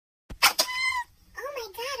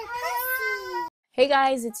Hey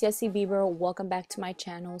guys, it's Yessie Bieber. Welcome back to my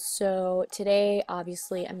channel. So today,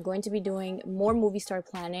 obviously, I'm going to be doing more Movie Star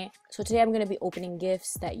Planet. So today I'm going to be opening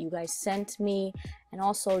gifts that you guys sent me and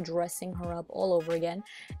also dressing her up all over again.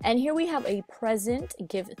 And here we have a present,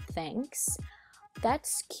 give thanks.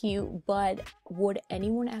 That's cute, but would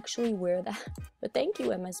anyone actually wear that? But thank you,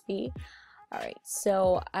 MSB. Alright,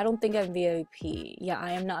 so I don't think I'm VIP. Yeah,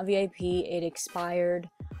 I am not VIP. It expired.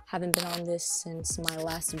 Haven't been on this since my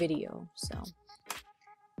last video, so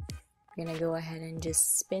we're gonna go ahead and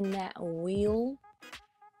just spin that wheel.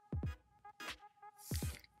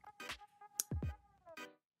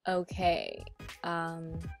 Okay.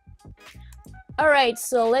 Alright,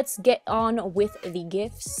 so let's get on with the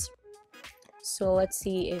gifts. So let's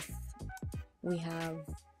see if we have...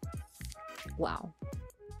 Wow.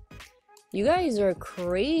 You guys are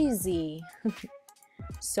crazy.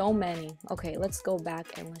 So many. Okay, let's go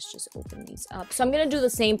back and let's just open these up. So I'm gonna do the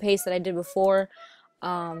same pace that I did before.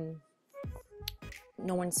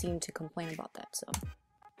 No one seemed to complain about that, so.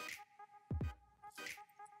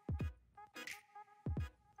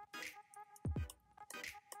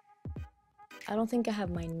 I don't think I have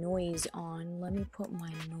my noise on. Let me put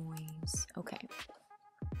my noise. Okay.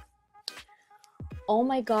 Oh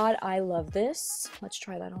my god, I love this. Let's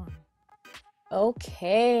try that on.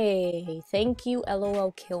 Okay. Thank you,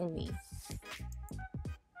 LOL kill me.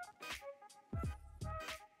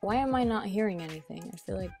 Why am I not hearing anything? I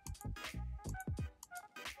feel like...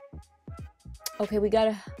 Okay, we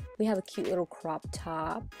have a cute little crop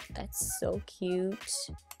top. That's so cute.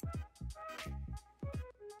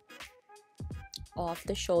 Off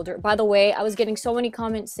the shoulder. By the way, I was getting so many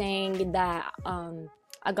comments saying that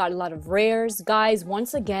I got a lot of rares. Guys,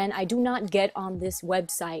 once again, I do not get on this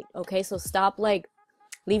website, okay? So stop, like,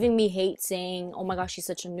 leaving me hate saying, oh my gosh, she's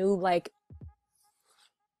such a noob. Like,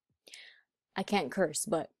 I can't curse,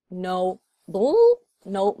 but no bull.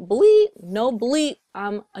 No bleep, no bleep,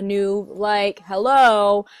 I'm a noob. Like,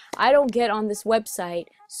 hello, I don't get on this website,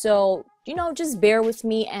 so, you know, just bear with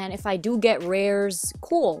me, and if I do get rares,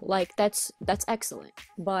 cool, like, that's excellent,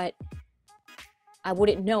 but I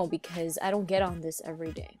wouldn't know because I don't get on this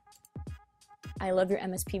every day. I love your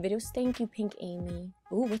MSP videos. Thank you, Pink Amy.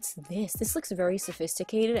 Ooh, what's this? This looks very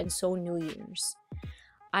sophisticated and so New Year's.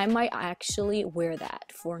 I might actually wear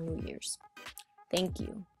that for New Year's. Thank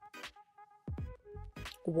you.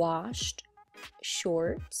 Washed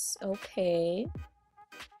shorts. Okay.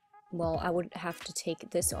 Well, I would have to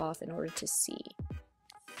take this off in order to see.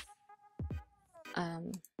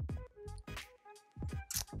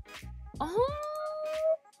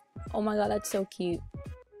 Oh my god, that's so cute.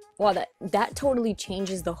 Wow, that totally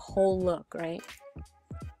changes the whole look, right?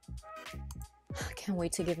 I can't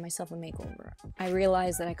wait to give myself a makeover. I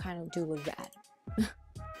realize that I kind of do look bad.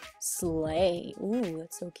 Slay. Ooh,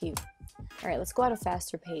 that's so cute. Alright, let's go at a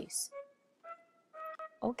faster pace.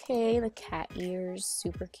 Okay, the cat ears,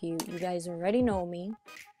 super cute. You guys already know me.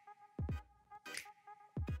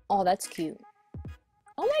 Oh, that's cute.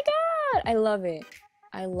 Oh my god! I love it.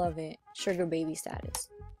 I love it. Sugar baby status.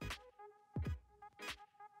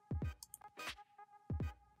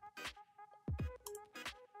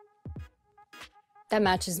 That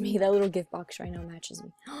matches me. That little gift box right now matches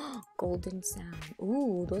me. Golden sound.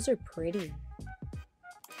 Ooh, those are pretty.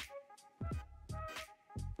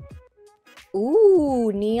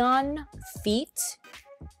 Ooh, neon feet.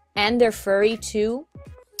 And they're furry too.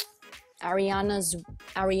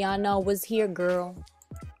 Ariana was here, girl.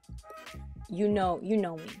 You know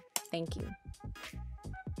me. Thank you.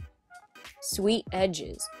 Sweet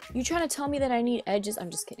edges. You trying to tell me that I need edges? I'm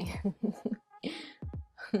just kidding.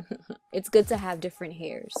 It's good to have different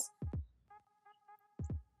hairs.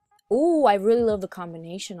 Ooh, I really love the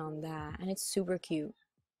combination on that. And it's super cute.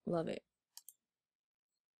 Love it.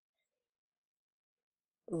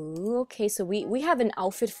 Ooh, okay, so we have an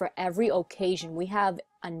outfit for every occasion. We have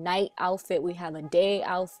a night outfit, we have a day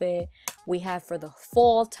outfit, we have for the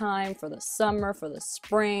fall time, for the summer, for the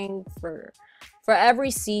spring, for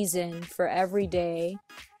every season, for every day.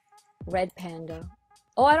 Red panda.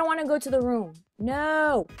 Oh, I don't want to go to the room.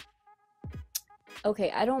 No.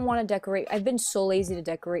 Okay, I don't want to decorate. I've been so lazy to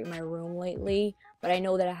decorate my room lately, but I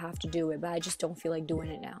know that I have to do it, but I just don't feel like doing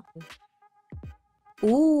it now.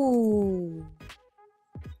 Ooh.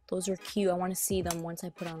 Those are cute. I want to see them once I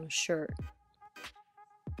put on a shirt.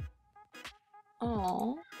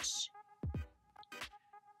 Oh.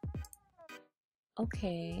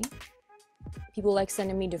 Okay. People like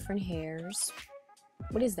sending me different hairs.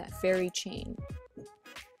 What is that? Fairy chain.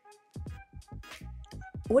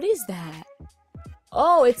 What is that?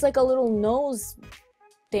 Oh, it's like a little nose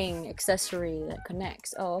thing, accessory that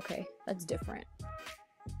connects. Oh, okay. That's different.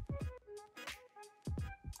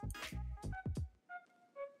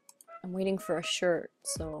 I'm waiting for a shirt,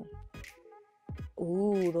 so.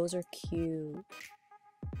 Ooh, those are cute.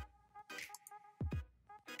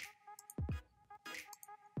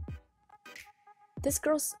 This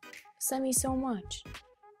girl sent me so much.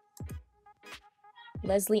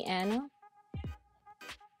 Leslie Anna?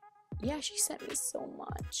 Yeah, she sent me so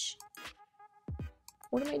much.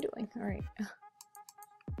 What am I doing? Alright.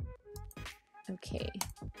 Okay.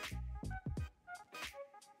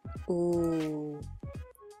 Ooh.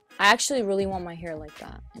 I actually really want my hair like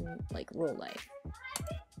that in like real life.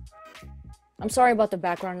 I'm sorry about the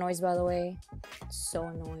background noise, by the way. It's so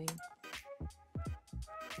annoying.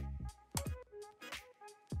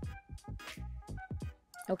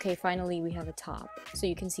 Okay, finally we have a top, so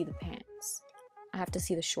you can see the pants. I have to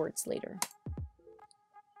see the shorts later.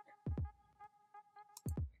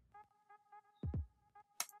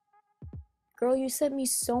 Girl, you sent me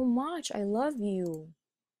so much. I love you.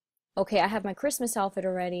 Okay, I have my Christmas outfit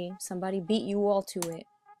already. Somebody beat you all to it.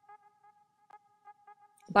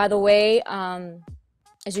 By the way,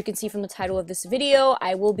 as you can see from the title of this video,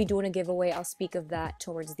 I will be doing a giveaway. I'll speak of that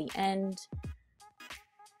towards the end.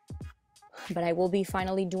 But I will be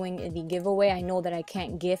finally doing the giveaway. I know that I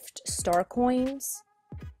can't gift star coins.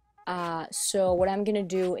 So what I'm gonna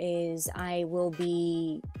do is I will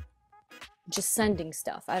be just sending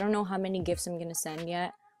stuff. I don't know how many gifts I'm gonna send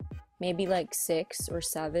yet. Maybe like 6 or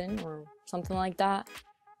 7 or something like that.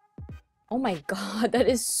 Oh my god, that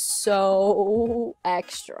is so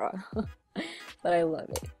extra. But I love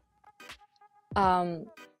it.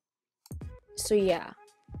 So yeah,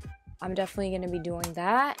 I'm definitely going to be doing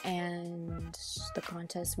that, and the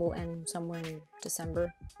contest will end somewhere in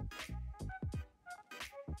December.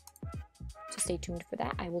 So stay tuned for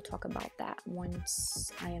that. I will talk about that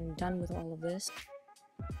once I am done with all of this.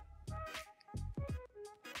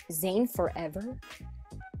 Zayn forever?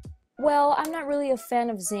 Well, I'm not really a fan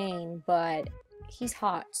of Zayn, but he's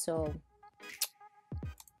hot, so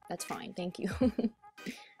that's fine. Thank you.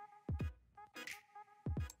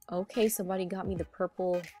 Okay, somebody got me the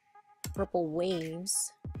purple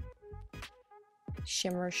waves.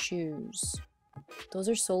 Shimmer shoes. Those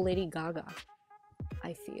are so Lady Gaga,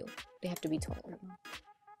 I feel. They have to be taller.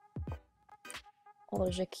 Oh,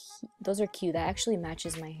 those are cute. That actually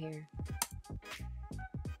matches my hair.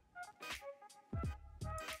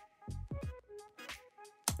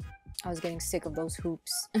 I was getting sick of those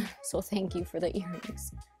hoops. So thank you for the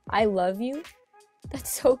earrings. I love you.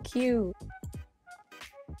 That's so cute.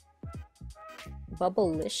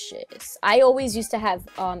 Bubblicious. I always used to have,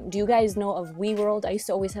 do you guys know of WeWorld? I used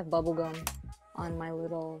to always have bubblegum on my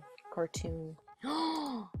little cartoon.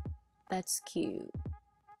 Oh, that's cute.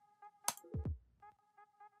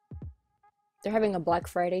 They're having a Black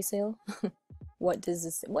Friday sale. What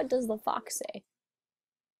does the fox say?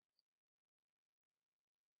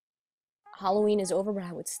 Halloween is over, but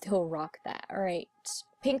I would still rock that. Alright.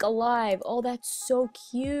 Pink Alive. Oh, that's so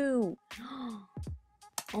cute.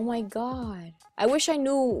 Oh my god. I wish I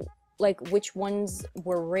knew, like, which ones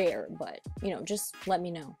were rare, but, you know, just let me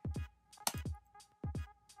know.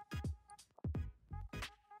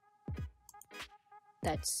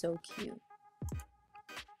 That's so cute.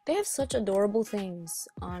 They have such adorable things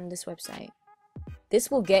on this website. This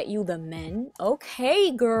will get you the men? Okay,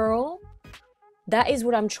 girl. That is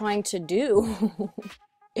what I'm trying to do.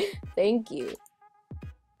 Thank you.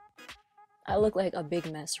 I look like a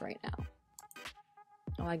big mess right now.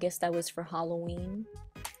 Oh, I guess that was for Halloween.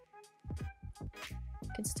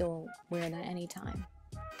 I could still wear that anytime.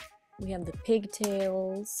 We have the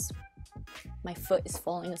pigtails. My foot is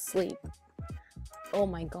falling asleep. Oh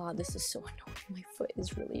my god, this is so annoying. My foot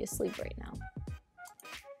is really asleep right now.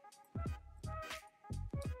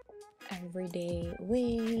 Everyday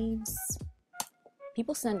waves.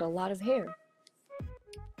 People send a lot of hair.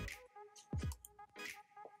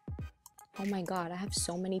 Oh my god, I have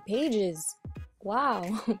so many pages.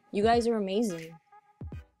 Wow, you guys are amazing.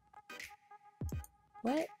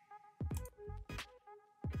 What?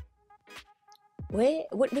 Wait,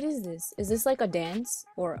 what is this? Is this like a dance?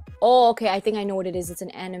 Or, oh, okay, I think I know what it is. It's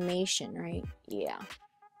an animation, right? Yeah.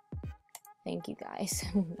 Thank you guys.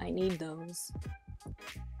 I need those.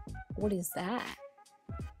 What is that?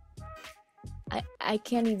 I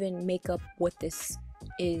can't even make up what this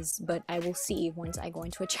is, but I will see once I go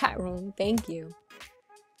into a chat room. Thank you.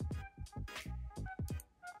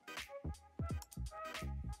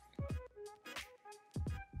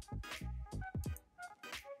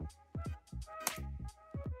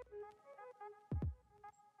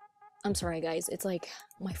 I'm sorry guys, it's like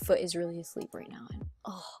my foot is really asleep right now and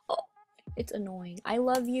oh, it's annoying. I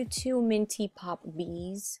love you too, Minty Pop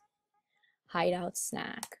Bees. Hideout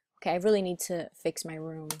snack. Okay, I really need to fix my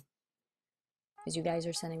room. because you guys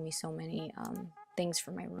are sending me so many things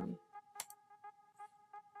for my room.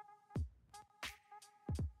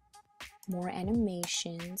 More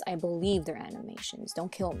animations. I believe they're animations.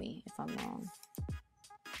 Don't kill me if I'm wrong.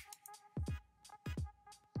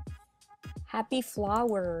 Happy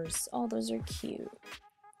flowers. Oh, those are cute.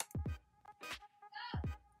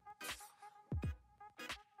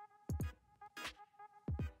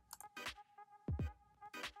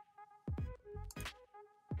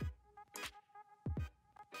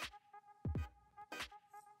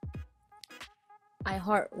 I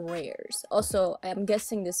heart rares. Also, I'm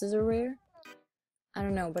guessing this is a rare. I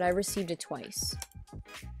don't know, but I received it twice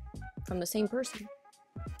from the same person.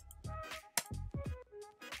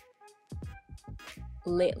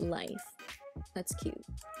 Lit life. That's cute.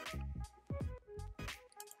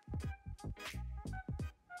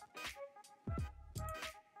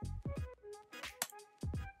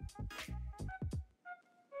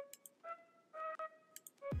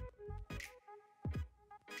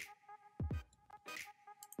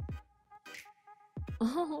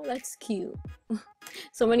 Oh, that's cute.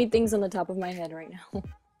 So many things on the top of my head right now.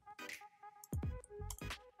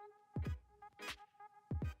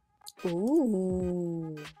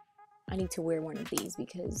 Ooh. I need to wear one of these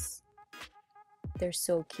because they're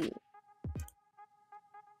so cute.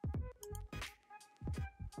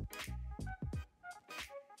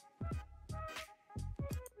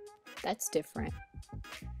 That's different.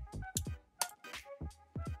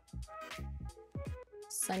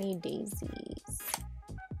 Sunny daisies.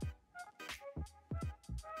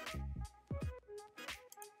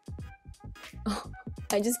 Oh,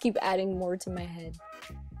 I just keep adding more to my head.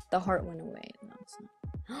 The heart went away.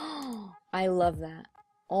 No, I love that.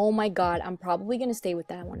 Oh my god, I'm probably gonna stay with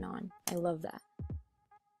that one on. I love that.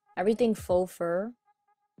 Everything faux fur.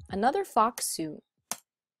 Another fox suit.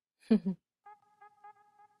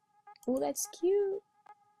 Oh, that's cute.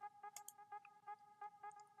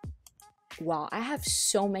 Wow, I have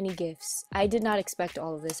so many gifts. I did not expect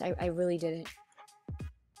all of this. I really didn't.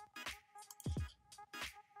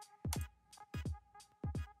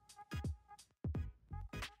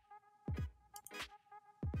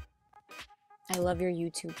 I love your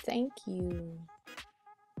YouTube. Thank you.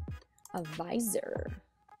 A visor.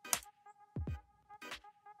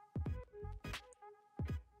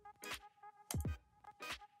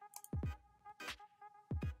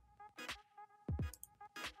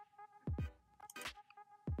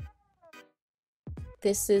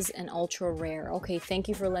 This is an ultra rare. Okay, thank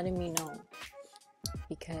you for letting me know.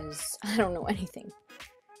 Because I don't know anything.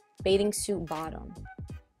 Bathing suit bottom.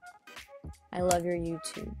 I love your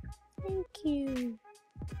YouTube. Thank you.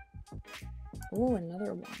 Ooh,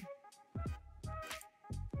 another one.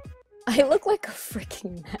 I look like a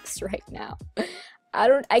freaking mess right now.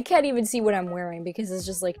 I can't even see what I'm wearing because it's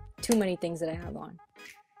just like too many things that I have on.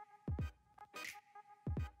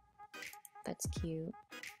 That's cute.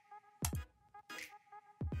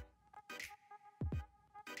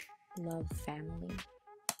 Love family.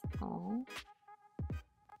 Oh.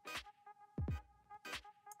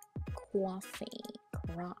 Coffee.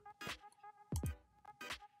 Crop.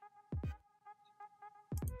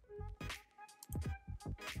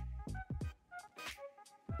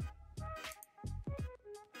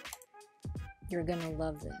 You're gonna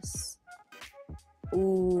love this.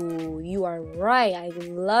 Ooh, you are right. I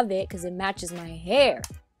love it because it matches my hair.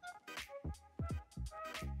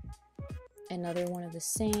 Another one of the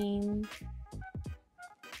same.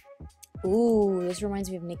 Ooh, this reminds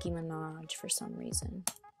me of Nicki Minaj for some reason.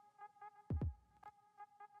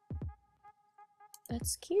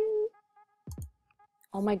 That's cute.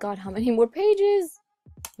 Oh my god, how many more pages?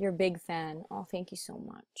 You're a big fan. Oh, thank you so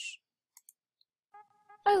much.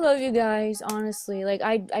 I love you guys, honestly. Like,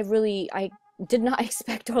 I did not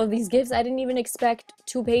expect all of these gifts. I didn't even expect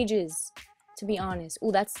 2 pages, to be honest.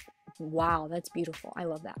 Ooh, that's, wow, that's beautiful. I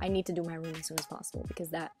love that. I need to do my room as soon as possible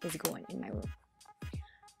because that is going in my room.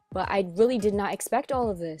 But I really did not expect all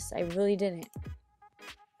of this. I really didn't.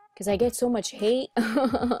 Because I get so much hate.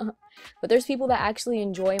 But there's people that actually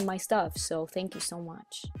enjoy my stuff, so thank you so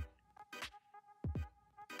much.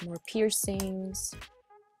 More piercings.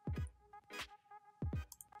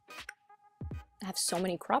 I have so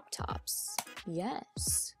many crop tops.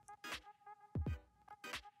 Yes.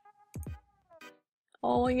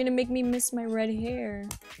 Oh, you're gonna make me miss my red hair.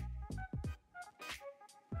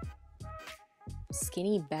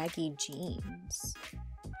 Skinny baggy jeans.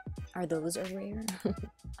 Are those a rare?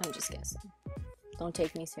 I'm just guessing. Don't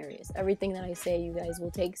take me serious. Everything that I say, you guys will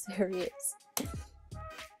take serious.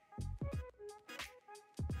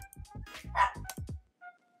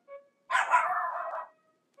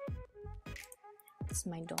 It's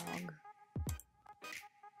my dog.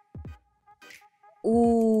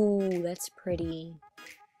 Ooh, that's pretty.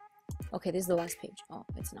 Okay, this is the last page. Oh,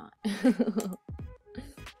 it's not.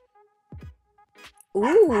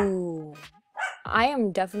 Ooh, I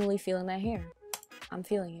am definitely feeling that hair. I'm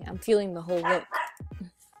feeling it. I'm feeling the whole look.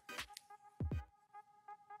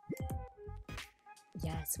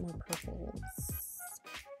 Yes, more purples.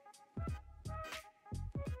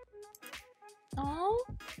 Oh,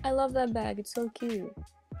 I love that bag. It's so cute.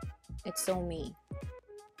 It's so me.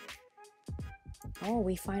 Oh,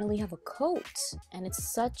 we finally have a coat. And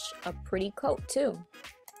it's such a pretty coat, too.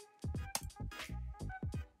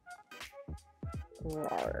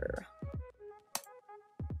 Roar.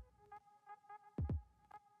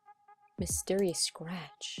 Mysterious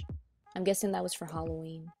scratch. I'm guessing that was for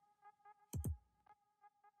Halloween.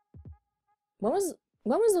 When was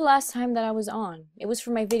the last time that I was on? It was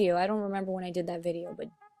for my video. I don't remember when I did that video, but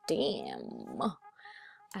damn.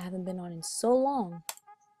 I haven't been on in so long.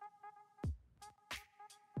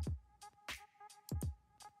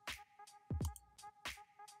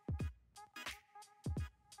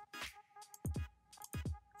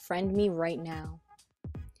 Friend me right now.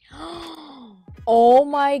 Oh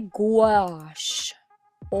my gosh.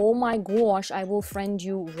 Oh my gosh, I will friend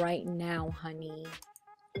you right now, honey.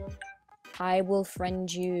 I will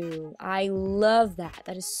friend you. I love that.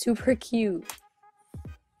 That is super cute.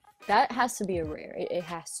 That has to be a rare. It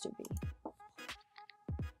has to be.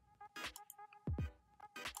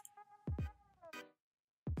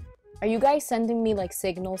 Are you guys sending me like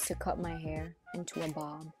signals to cut my hair into a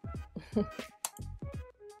bob?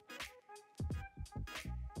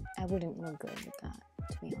 I wouldn't look good with that,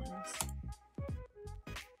 to be honest.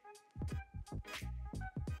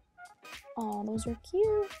 Oh, those are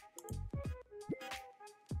cute.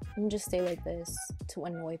 I'm gonna just stay like this to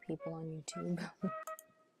annoy people on YouTube.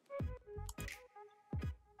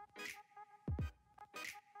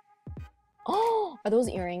 Oh, are those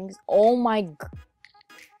earrings? Oh my god.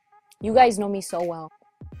 You guys know me so well.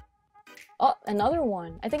 Oh, another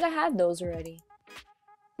one. I think I had those already.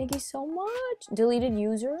 Thank you so much. Deleted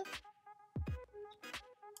user.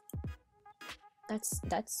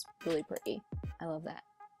 That's really pretty. I love that.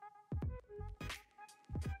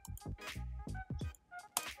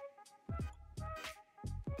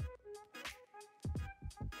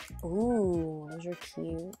 Ooh, those are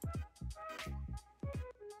cute.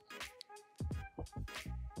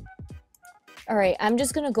 Alright, I'm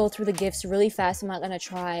just gonna go through the gifts really fast. I'm not gonna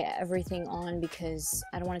try everything on because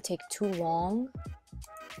I don't want to take too long.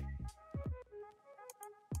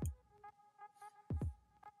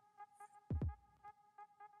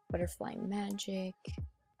 Butterfly magic.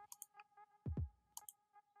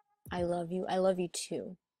 I love you. I love you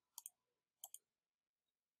too.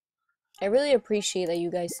 I really appreciate that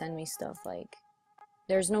you guys send me stuff. Like,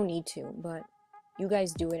 there's no need to, but you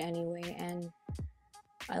guys do it anyway, and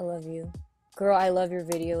I love you. Girl, I love your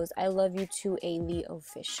videos. I love you too, Ailey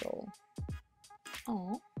Official.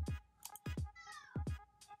 Aw.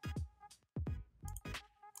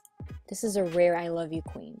 This is a rare I love you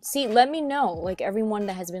queen. See, let me know. Like, everyone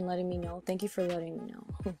that has been letting me know. Thank you for letting me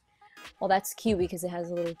know. Well, that's cute because it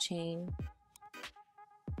has a little chain.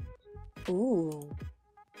 Ooh.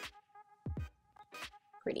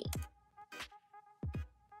 Pretty.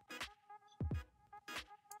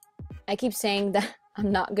 I keep saying that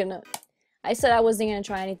I'm not gonna... I said I wasn't gonna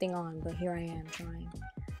try anything on, but here I am trying.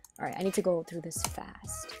 Alright, I need to go through this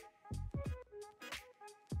fast.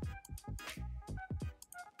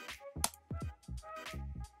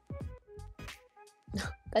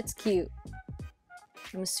 That's cute.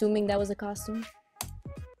 I'm assuming that was a costume.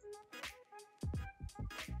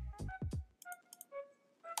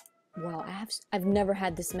 Wow, I've never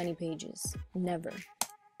had this many pages. Never.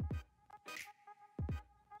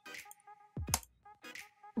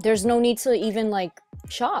 There's no need to even like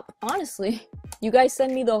shop, honestly. You guys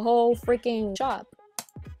send me the whole freaking shop.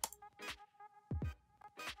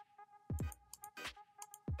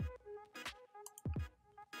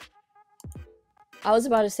 I was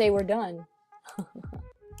about to say we're done.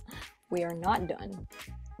 We are not done.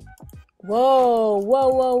 Whoa, whoa,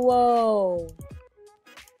 whoa, whoa.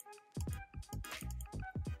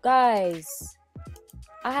 Guys,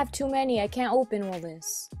 I have too many. I can't open all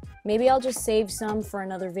this. Maybe I'll just save some for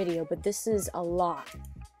another video, but this is a lot.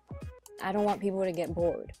 I don't want people to get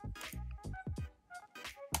bored.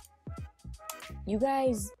 You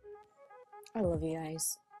guys, I love you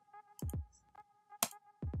guys.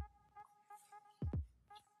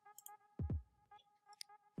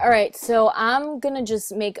 Alright, so I'm gonna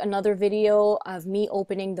just make another video of me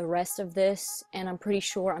opening the rest of this, and I'm pretty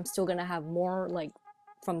sure I'm still gonna have more like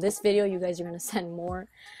from this video, you guys are gonna send more.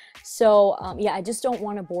 So yeah, I just don't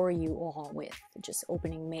want to bore you all with just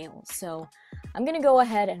opening mail. So I'm gonna go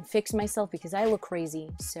ahead and fix myself because I look crazy.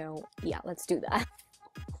 So yeah, let's do that.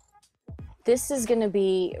 This is gonna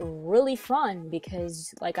be really fun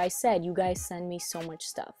because, like I said, you guys send me so much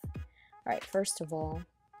stuff. All right, first of all,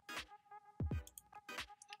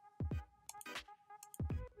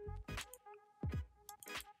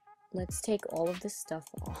 let's take all of this stuff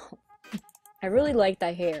off. I really like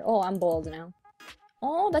that hair. Oh, I'm bald now.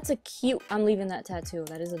 Oh, that's a cute... I'm leaving that tattoo.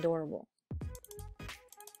 That is adorable.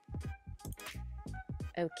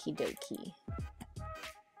 Okie dokie.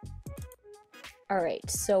 Alright,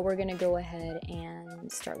 so we're gonna go ahead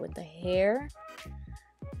and start with the hair.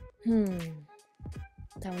 That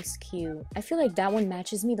one's cute. I feel like that one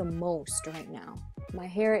matches me the most right now. My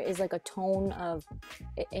hair is like a tone of...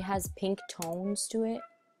 It has pink tones to it.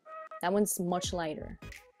 That one's much lighter.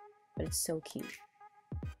 But it's so cute.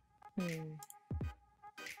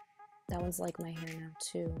 That one's like my hair now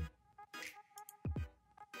too.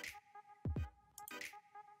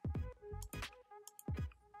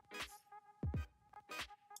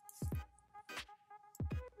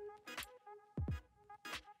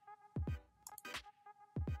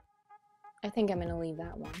 I think I'm gonna leave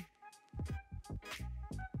that one.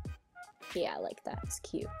 Yeah, I like that. It's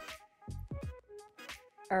cute.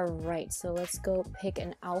 Alright, so let's go pick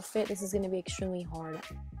an outfit. This is gonna be extremely hard.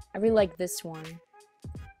 I really like this one.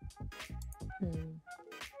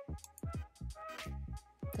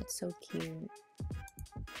 That's so cute.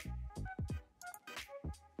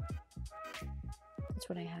 That's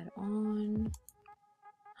what I had on.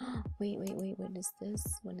 Wait, what is this?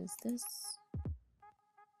 What is this?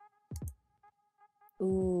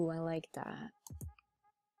 Ooh, I like that.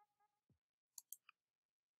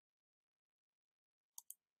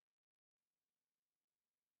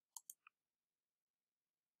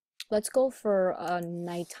 Let's go for a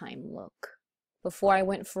nighttime look. Before I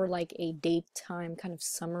went for like a daytime kind of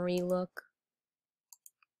summery look.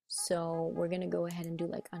 So we're gonna go ahead and do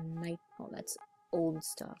like a night... Oh, that's old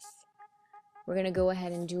stuff. We're gonna go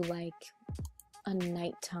ahead and do like a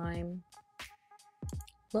nighttime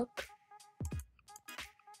look.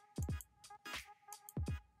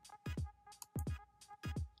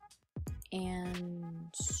 And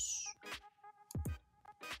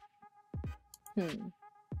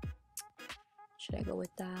should I go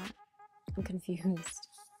with that? I'm confused.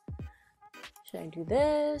 Should I do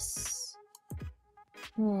this?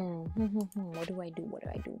 What do I do? What do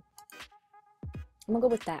I do? I'm gonna go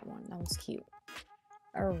with that one. That one's cute.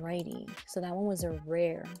 Alrighty. So that one was a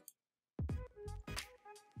rare.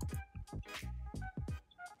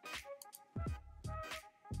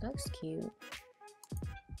 That looks cute.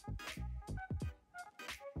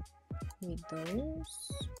 Need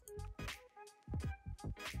those.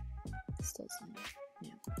 This doesn't.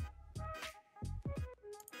 Yeah.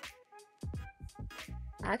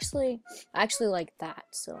 I actually like that,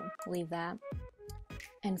 so leave that.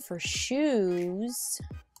 And for shoes,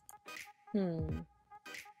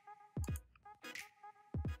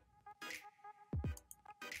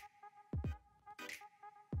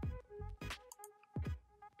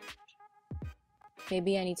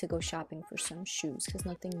 maybe I need to go shopping for some shoes because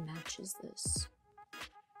nothing matches this.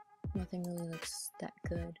 Nothing really looks that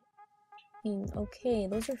good. I mean, okay,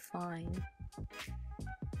 those are fine.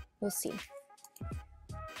 We'll see.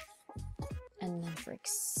 And then for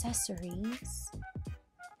accessories,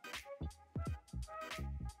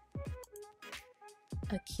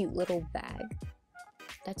 a cute little bag.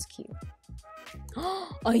 That's cute.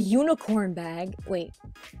 A unicorn bag. Wait,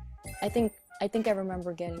 I think I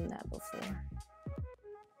remember getting that before.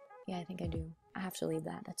 Yeah, I think I do. I have to leave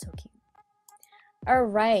that. That's so cute. All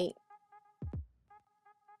right.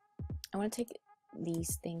 I want to take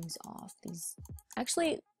these things off. These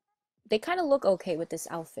actually, they kind of look okay with this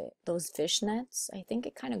outfit. Those fishnets, I think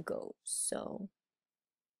it kind of goes. So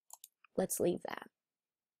let's leave that.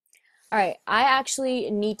 All right, I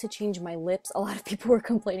actually need to change my lips. A lot of people were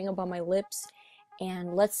complaining about my lips,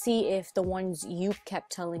 and let's see if the ones you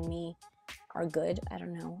kept telling me are good. I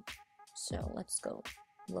don't know. So let's go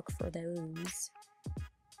look for those.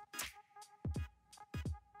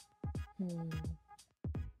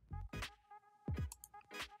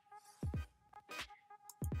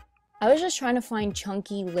 I was just trying to find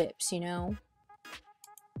chunky lips, you know?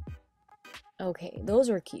 Okay, those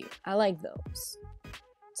are cute. I like those.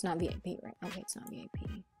 It's not VIP, right? Okay, it's not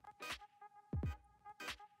VIP.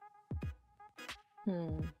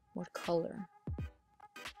 What color?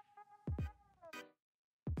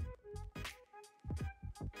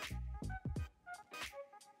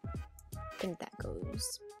 I think that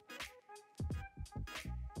goes.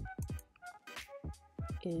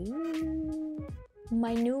 Ooh,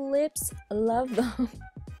 my new lips, love them.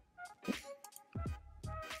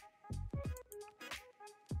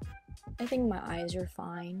 I think my eyes are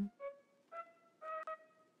fine.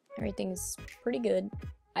 Everything's pretty good.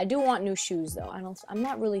 I do want new shoes though. I'm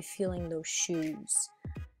not really feeling those shoes.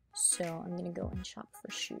 So I'm gonna go and shop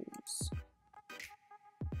for shoes.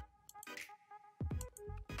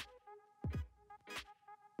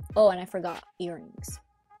 Oh, and I forgot earrings.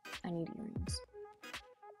 I need earrings.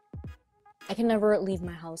 I can never leave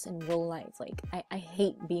my house in real life. Like, I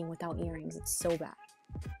hate being without earrings. It's so bad.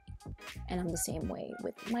 And I'm the same way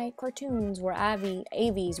with my cartoons or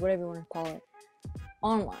AVs, whatever you want to call it.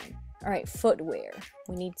 Online. Alright, footwear.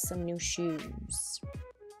 We need some new shoes.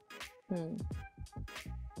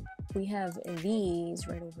 We have these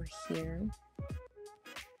right over here.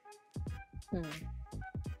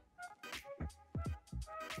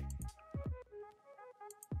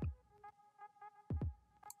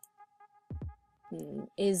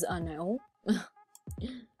 Is a no.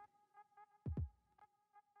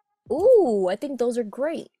 Ooh, I think those are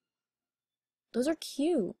great. Those are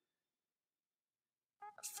cute.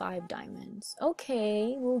 5 diamonds.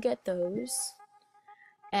 Okay, we'll get those.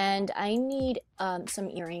 And I need some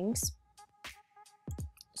earrings.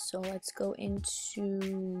 So let's go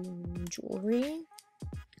into jewelry.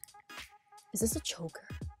 Is this a choker?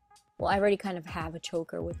 Well, I already kind of have a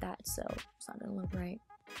choker with that, so it's not gonna look right.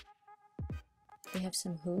 We have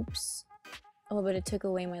some hoops. Oh, but it took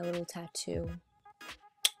away my little tattoo.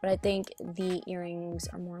 But I think the earrings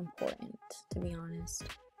are more important, to be honest.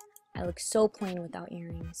 I look so plain without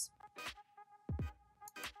earrings.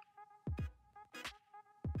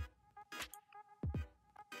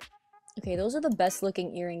 Okay, those are the best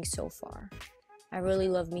looking earrings so far. I really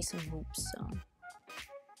love me some hoops, so.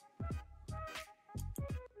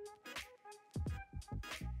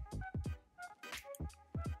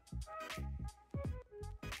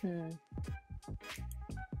 No.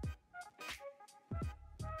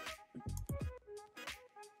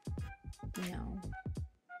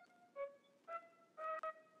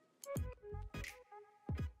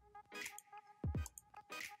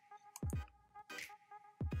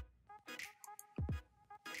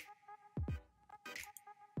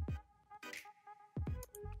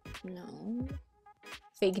 No.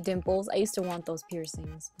 Fake dimples. I used to want those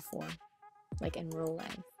piercings before, like in real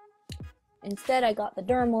life. Instead, I got the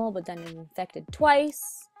dermal, but then it infected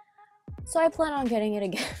twice. So I plan on getting it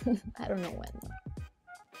again. I don't know when though.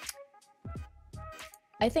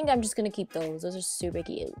 I think I'm just gonna keep those. Those are super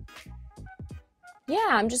cute. Yeah,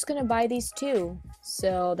 I'm just gonna buy these two.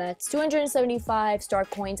 So that's 275 star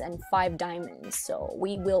coins and 5 diamonds. So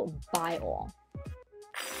we will buy all.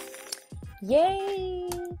 Yay!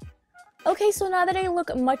 Okay, so now that I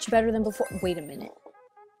look much better than before. Wait a minute.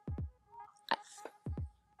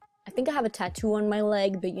 I think I have a tattoo on my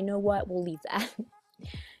leg, but you know what? We'll leave that.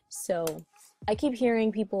 So, I keep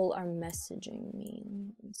hearing people are messaging me.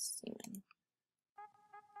 Let's see.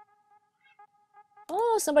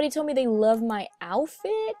 Oh, somebody told me they love my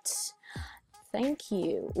outfit. Thank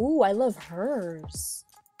you. Ooh, I love hers.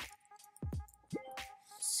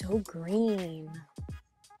 So green.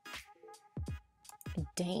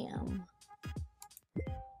 Damn.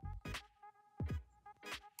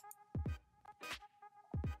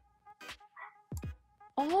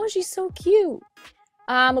 Oh, she's so cute.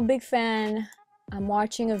 I'm a big fan. I'm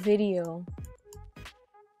watching a video.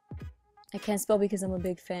 I can't spell because I'm a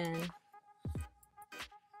big fan.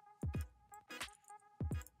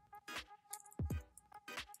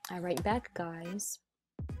 I write back, guys.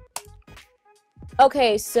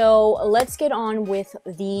 Okay, so let's get on with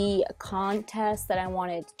the contest that I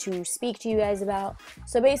wanted to speak to you guys about.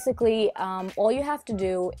 So basically, all you have to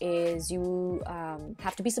do is you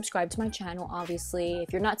have to be subscribed to my channel, obviously.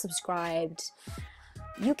 If you're not subscribed,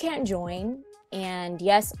 you can't join. And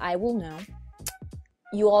yes, I will know.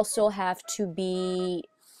 You also have to be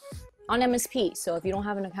on MSP. So if you don't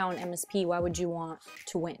have an account on MSP, why would you want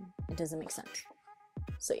to win? It doesn't make sense.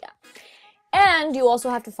 So yeah. And you also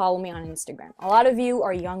have to follow me on Instagram. A lot of you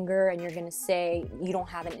are younger and you're gonna say you don't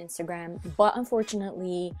have an Instagram, but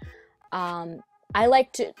unfortunately, I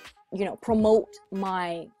like to, you know, promote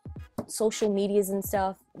my social medias and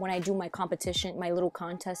stuff when I do my competition, my little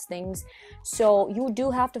contest things. So you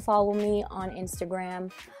do have to follow me on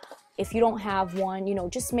Instagram. If you don't have one, you know,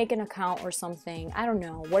 just make an account or something. I don't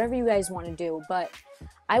know, whatever you guys want to do, but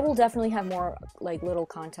I will definitely have more like little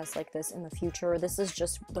contests like this in the future. This is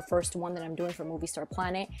just the first one that I'm doing for Movie Star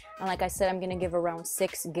Planet. And like I said, I'm going to give around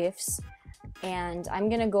 6 gifts. And I'm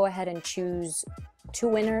going to go ahead and choose 2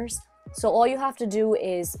 winners. So all you have to do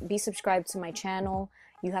is be subscribed to my channel.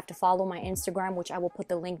 you have to follow my Instagram, which I will put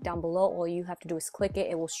the link down below. All you have to do is click it.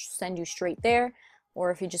 It will send you straight there.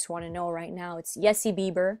 Or if you just want to know right now, it's Yessie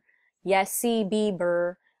Bieber. Yessie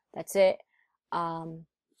Bieber. That's it.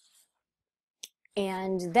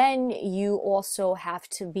 And then you also have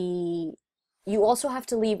to leave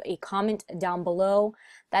a comment down below.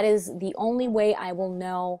 That is the only way I will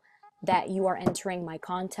know that you are entering my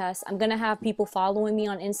contest. I'm gonna have people following me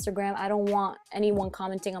on Instagram. I don't want anyone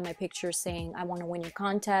commenting on my picture saying I want to win your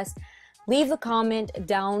contest. Leave a comment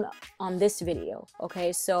down on this video,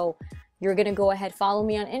 okay? So you're gonna go ahead, follow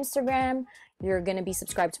me on Instagram. You're gonna be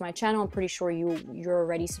subscribed to my channel. I'm pretty sure you're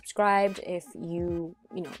already subscribed if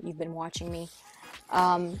you've been watching me.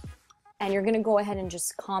 And you're gonna go ahead and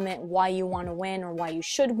just comment why you want to win or why you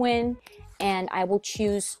should win, and I will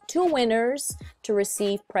choose 2 winners to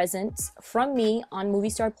receive presents from me on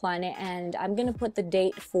Movie Star Planet. And I'm gonna put the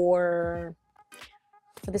date for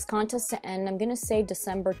this contest to end. I'm gonna say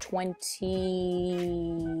December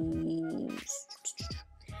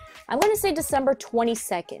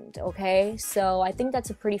 22nd, okay? So I think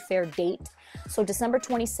that's a pretty fair date. So December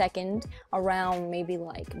 22nd, around maybe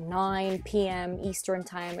like 9 p.m. Eastern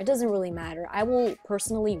time. It doesn't really matter. I will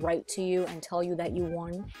personally write to you and tell you that you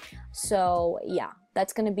won. So yeah,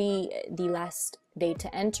 that's gonna be the last day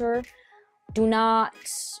to enter. Do not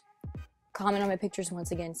comment on my pictures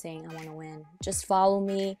once again saying I want to win. Just follow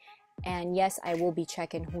me. And yes, I will be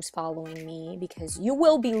checking who's following me, because you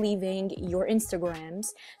will be leaving your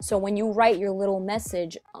Instagrams. So when you write your little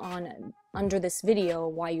message under this video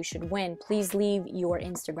why you should win, please leave your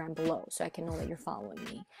Instagram below so I can know that you're following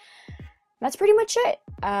me. That's pretty much it.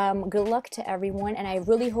 Good luck to everyone, and I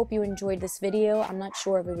really hope you enjoyed this video. I'm not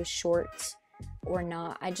sure if it was short or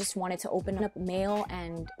not. I just wanted to open up mail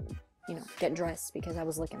and get dressed because I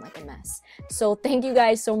was looking like a mess. So thank you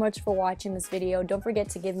guys so much for watching this video. Don't forget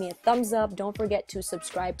to give me a thumbs up. Don't forget to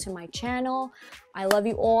subscribe to my channel. I love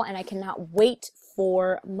you all, and I cannot wait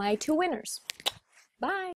for my 2 winners. Bye.